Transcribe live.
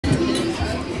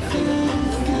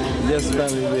Yes,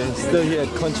 family, we're still here at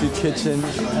Country Kitchen.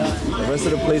 The rest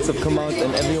of the plates have come out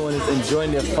and everyone is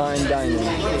enjoying their fine dining.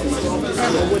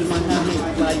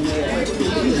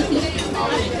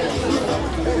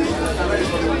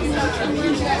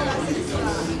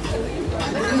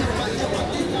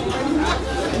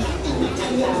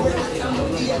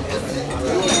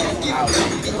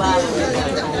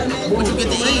 What you get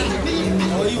to eat?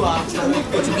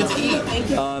 What you get to eat?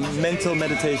 Mental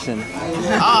meditation.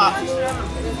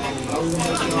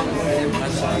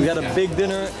 We got a big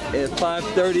dinner at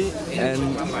 5:30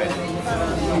 and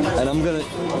I'm gonna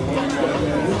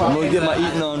get my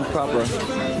eating on proper.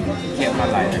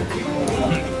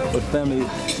 But family,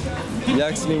 you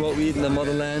asked me what we eat in the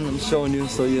motherland, I'm showing you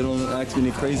so you don't ask me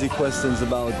any crazy questions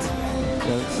about,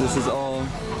 this is all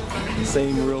the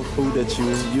same real food that you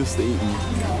used to eating.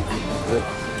 But,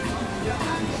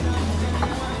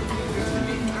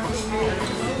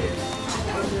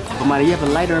 Omar, you have a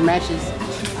lighter and matches?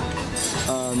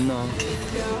 no.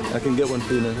 I can get one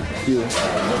for you in a few.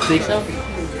 Think so?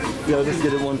 Yeah, I'll just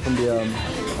get one from the,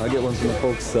 I'll get one from the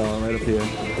folks right up here.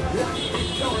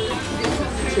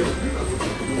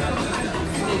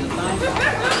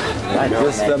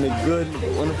 Yes, family, good,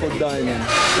 wonderful dining.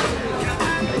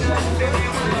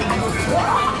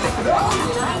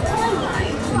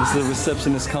 And this is the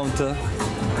receptionist counter.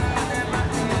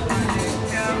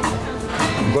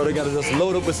 Brother gotta just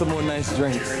load up with some more nice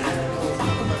drinks.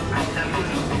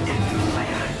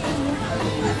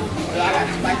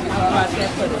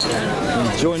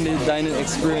 Enjoying the dining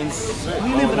experience.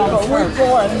 We live on the first.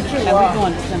 And we're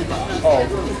going to Senegal. Oh,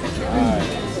 alright.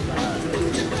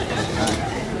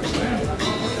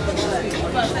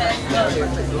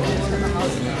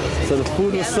 So the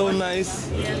food was so nice.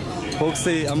 Folks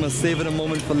say I'm gonna save it a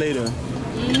moment for later.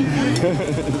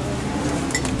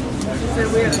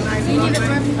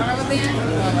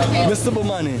 Mr.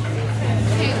 Bomani.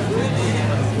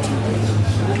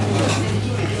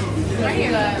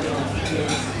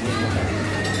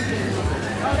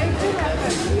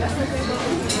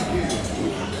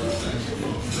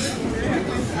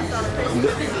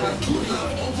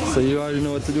 So you already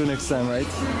know what to do next time, right?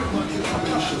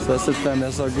 So that's it, fam.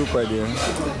 That's our group right here.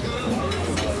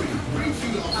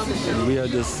 And we are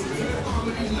just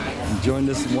enjoying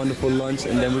this wonderful lunch,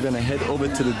 and then we're gonna head over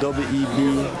to the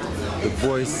WEB, the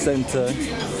Boys Center,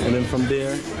 and then from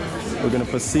there we're gonna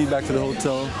proceed back to the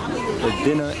hotel for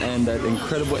dinner and that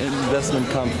incredible investment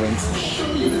conference.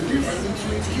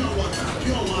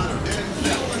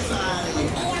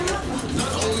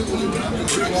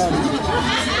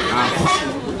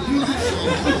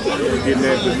 Getting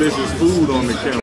that delicious food on the camera.